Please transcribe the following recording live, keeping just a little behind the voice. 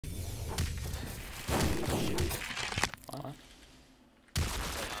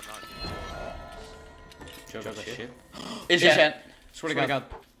shit. Enchant. Swear to God.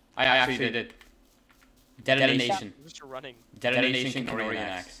 I actually did. Detonation. Mr. Running. Detonation Canorian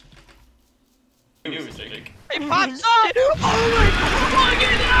Axe. Hey, pops up! Oh my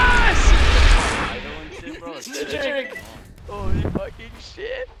fucking ass! Holy fucking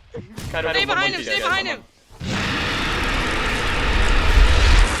shit. Stay behind him, stay behind him!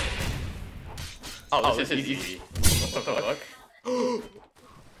 Oh, this is easy. What the fuck?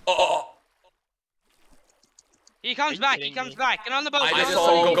 Oh! He comes back, he comes back. Get on the boat. I just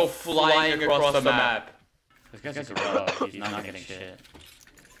saw him go flying across the map. This guy's a rogue. He's not getting shit.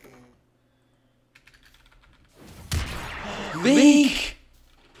 Link!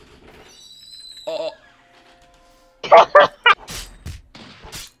 Oh.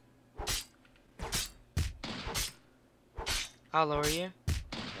 How low are you?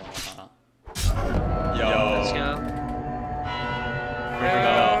 Yo. Let's go.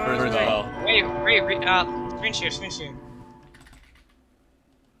 First bell. Wait, screen share.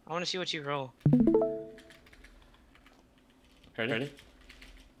 I want to see what you roll. Ready?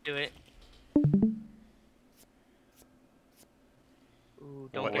 Do it. Ooh,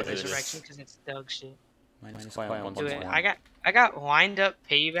 don't get resurrection because it's dog shit. Do it. I got wind up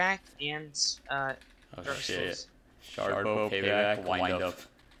payback and oh shit. Shardbow payback wind up.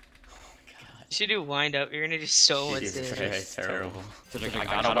 You should do wind up. You're gonna do so much damage. It's terrible. I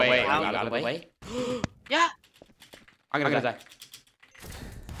got away. Yeah. I'm gonna die.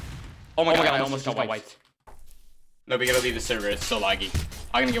 Oh my god, I almost got wiped. No, we gotta leave the server. It's so laggy.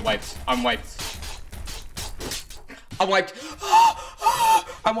 I'm gonna get wiped. I'm wiped. I'm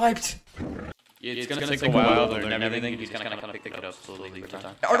wiped. Yeah, it's gonna take a while to learn everything. He's gonna kind of pick it up slowly over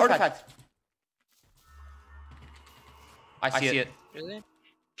time. Artifact! I see it. Really?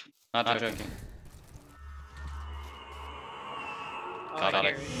 Not joking. Got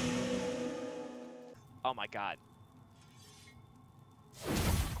it. Oh my god.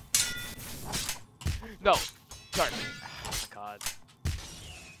 No! Dark. Oh my god.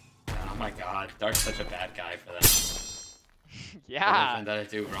 Oh my god. Dark's such a bad guy for that. Yeah. What did I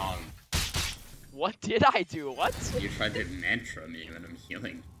do wrong? What did I do? What? You tried to mantra me when I'm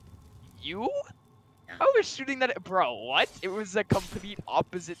healing. You? Yeah. I was shooting that. Bro, what? It was a complete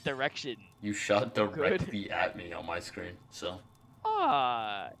opposite direction. You shot directly at me on my screen, so.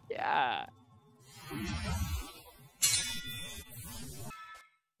 Yeah.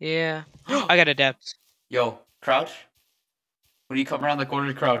 Yeah. I got a depth. Yo, crouch. When you come around the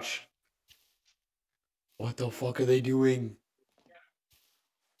corner, crouch. What the fuck are they doing?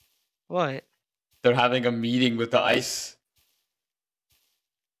 What? They're having a meeting with the ice.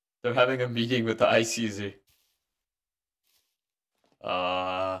 They're having a meeting with the ice user.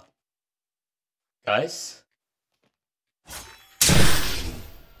 Guys?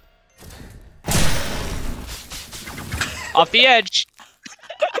 Off the edge.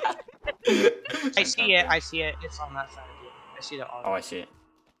 I see it. It's on that side of you. I see the arm. Oh, I see it.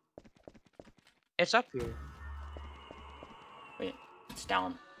 It's up here. Wait, it's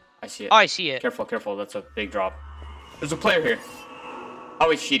down. I see it. Oh, I see it. Careful, that's a big drop. There's a player here. Oh,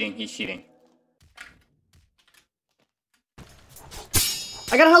 he's cheating.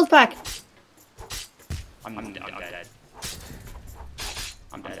 I got a health pack. I'm dead.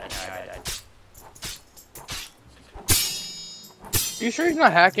 I'm dead. You sure he's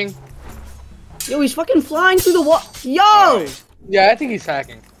not hacking? Yo, he's fucking flying through the wall. Yo! Right. Yeah, I think he's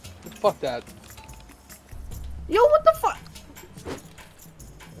hacking. Fuck that. Yo, what the fuck?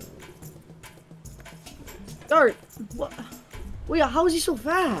 Dart, what? Wait, how is he so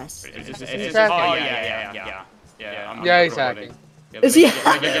fast? Yeah, He's hacking. Is he?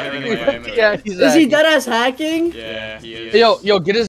 Yeah, he's Is he hacking. dead ass hacking? Yeah, he is. Hey, yo, get his